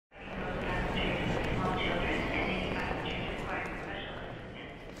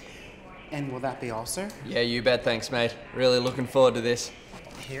And will that be all, sir? Yeah, you bet. Thanks, mate. Really looking forward to this.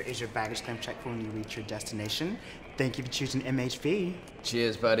 Here is your baggage claim check for when you reach your destination. Thank you for choosing MHV.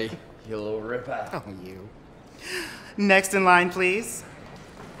 Cheers, buddy. You little ripper. Oh, you. Next in line, please.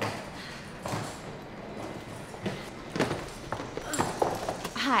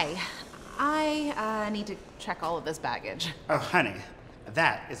 Hi. I need to check all of this baggage. Oh, honey,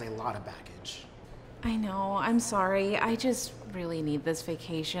 that is a lot of baggage. I know, I'm sorry. I just really need this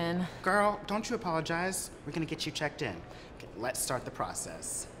vacation. Girl, don't you apologize. We're gonna get you checked in. Okay, let's start the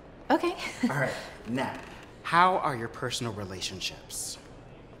process. Okay. All right, now, how are your personal relationships?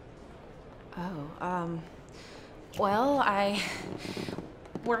 Well,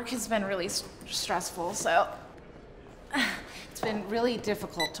 work has been really stressful, so it's been really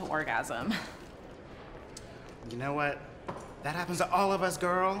difficult to orgasm. You know what? That happens to all of us,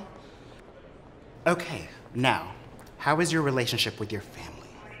 girl. Okay, now, how is your relationship with your family?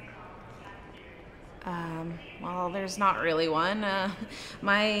 Well, there's not really one.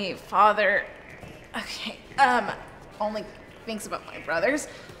 My father, only thinks about my brothers.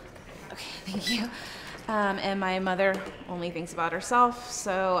 Okay, thank you. And my mother only thinks about herself,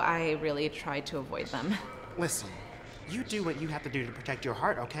 so I really try to avoid them. Listen, you do what you have to do to protect your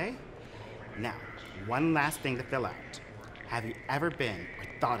heart, okay? Now, one last thing to fill out. Have you ever been or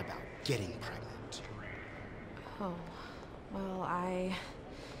thought about getting pregnant? Oh, well, I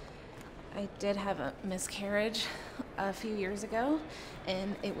did have a miscarriage a few years ago,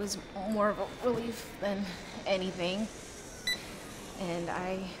 and it was more of a relief than anything. And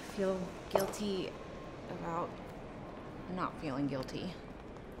I feel guilty about not feeling guilty.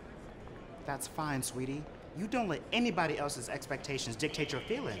 That's fine, sweetie. You don't let anybody else's expectations dictate your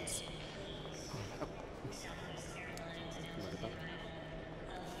feelings.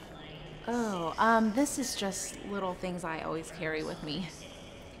 Oh, this is just little things I always carry with me.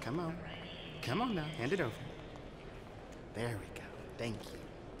 Come on. Come on now, hand it over. There we go. Thank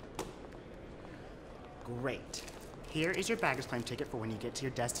you. Great. Here is your baggage claim ticket for when you get to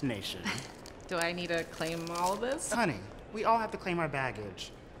your destination. Do I need to claim all of this? Honey, we all have to claim our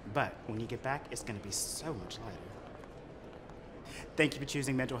baggage. But when you get back, it's gonna be so much lighter. Thank you for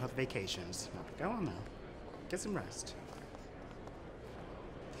choosing mental health vacations. Now, go on now. Get some rest.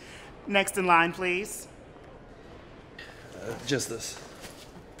 Next in line, please. Just this.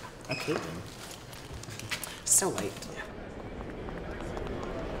 Okay then. So late. Yeah.